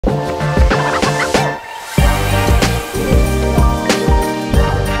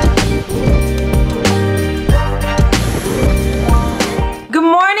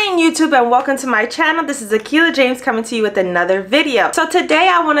YouTube and welcome to my channel. This is Akila James coming to you with another video. So today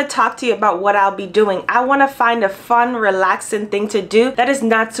I want to talk to you about what I'll be doing. I want to find a fun, relaxing thing to do that is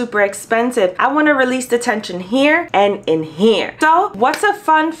not super expensive. I want to release the tension here and in here. So what's a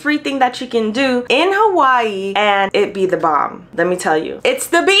fun, free thing that you can do in Hawaii and it be the bomb? Let me tell you, it's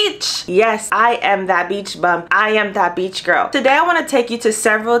the beach. Yes, I am that beach bum. I am that beach girl. Today I want to take you to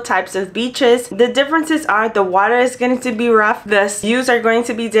several types of beaches. The differences are the water is going to be rough. The views are going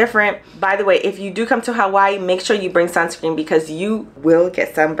to be different. By the way, if you do come to Hawaii, make sure you bring sunscreen because you will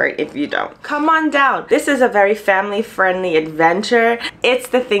get sunburned if you don't. Come on down. This is a very family-friendly adventure. It's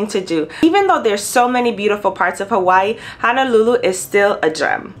the thing to do. Even though there's so many beautiful parts of Hawaii, Honolulu is still a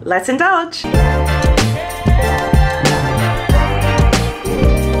gem. Let's indulge.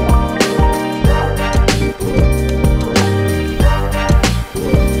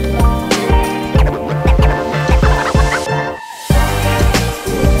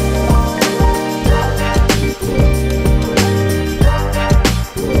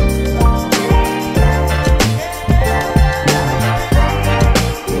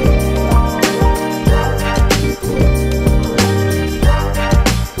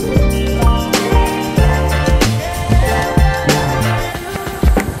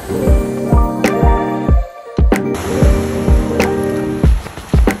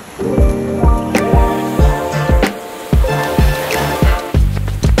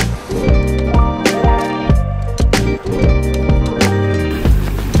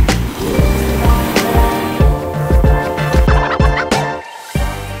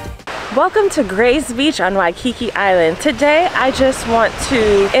 Welcome to Grays Beach on Waikiki Island. Today I just want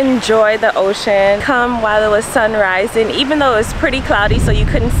to enjoy the ocean, come while it was sunrising, even though it was pretty cloudy so you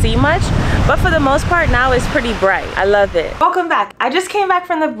couldn't see much, but for the most part now it's pretty bright. I love it. Welcome back. I just came back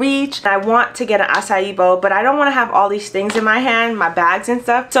from the beach and I want to get an acai bowl, but I don't want to have all these things in my hand, my bags and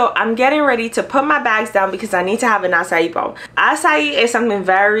stuff, so I'm getting ready to put my bags down because I need to have an acai bowl. Acai is something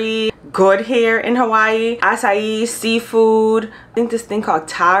very good here in Hawaii. Acai, seafood, I think this thing called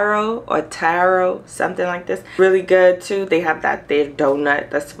taro or taro, something like this. Really good too. They have that their donut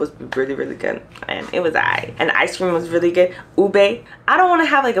that's supposed to be really good, and it was alright. And ice cream was really good. Ube. I don't want to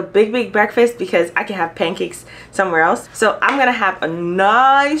have like a big breakfast because I can have pancakes somewhere else. So I'm gonna have a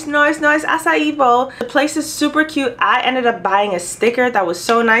nice acai bowl. The place is super cute. I ended up buying a sticker that was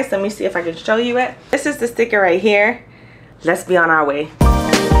so nice. Let me see if I can show you it. This is the sticker right here. Let's be on our way.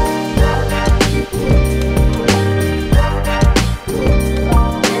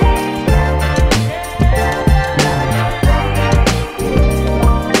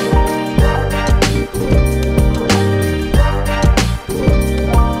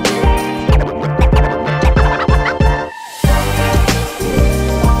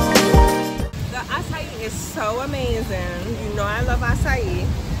 So amazing. You know I love acai.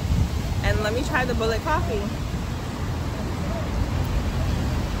 And let me try the bullet coffee.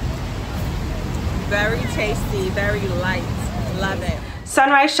 Very tasty, very light. Love it.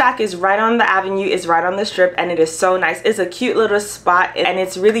 Sunrise Shack is right on the avenue, is right on the strip, and it is so nice. It's a cute little spot and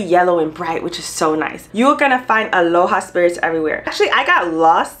it's really yellow and bright, which is so nice. You're gonna find aloha spirits everywhere. Actually, I got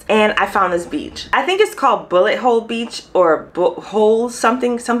lost and I found this beach. I think it's called Bullet Hole Beach or hole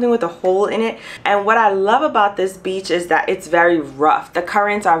something with a hole in it. And what I love about this beach is that it's very rough. The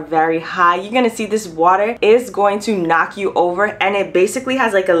currents are very high. You're gonna see this water is going to knock you over, and it basically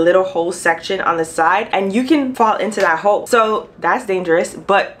has like a little hole section on the side and you can fall into that hole. So that's dangerous.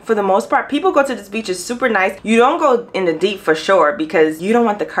 But for the most part, people go to this beach. It's super nice. You don't go in the deep for sure because you don't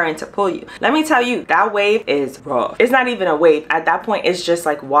want the current to pull you. Let me tell you, that wave is rough. It's not even a wave. At that point, it's just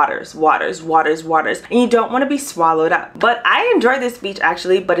like waters. And you don't want to be swallowed up. But I enjoy this beach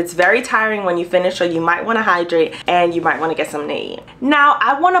actually, but it's very tiring when you finish, so you might want to hydrate and you might want to get some to eat. Now,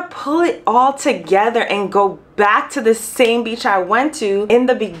 I want to pull it all together and go back to the same beach I went to in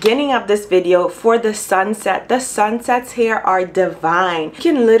the beginning of this video for the sunset. The sunsets here are divine. You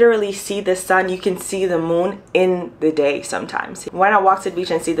can literally see the sun, you can see the moon in the day sometimes. When I walk to the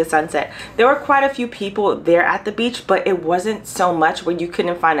beach and see the sunset, there were quite a few people there at the beach, but it wasn't so much where you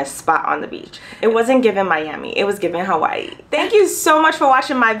couldn't find a spot on the beach. It wasn't given Miami, it was given Hawaii. Thank you so much for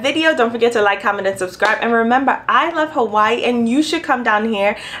watching my video. Don't forget to like, comment, and subscribe. And remember, I love Hawaii and you should come down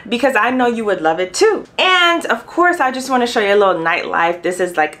here because I know you would love it too. And of course, I just want to show you a little nightlife. This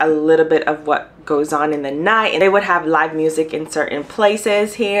is like a little bit of what goes on in the night, and they would have live music in certain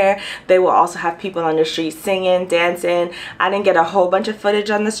places here. They will also have people on the street singing, dancing. I didn't get a whole bunch of footage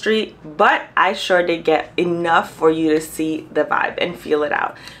on the street, but I sure did get enough for you to see the vibe and feel it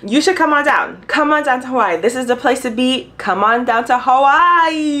out. You should come on down. Come on down to Hawaii. This is the place to be. Come on down to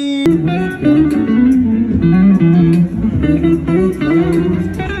Hawaii.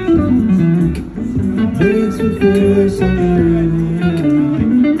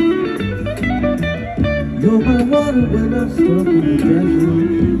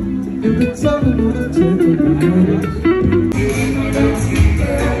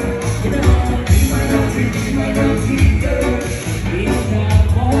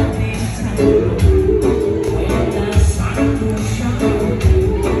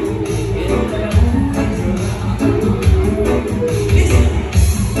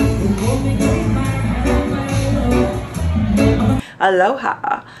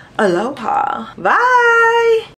 Aloha, aloha, bye.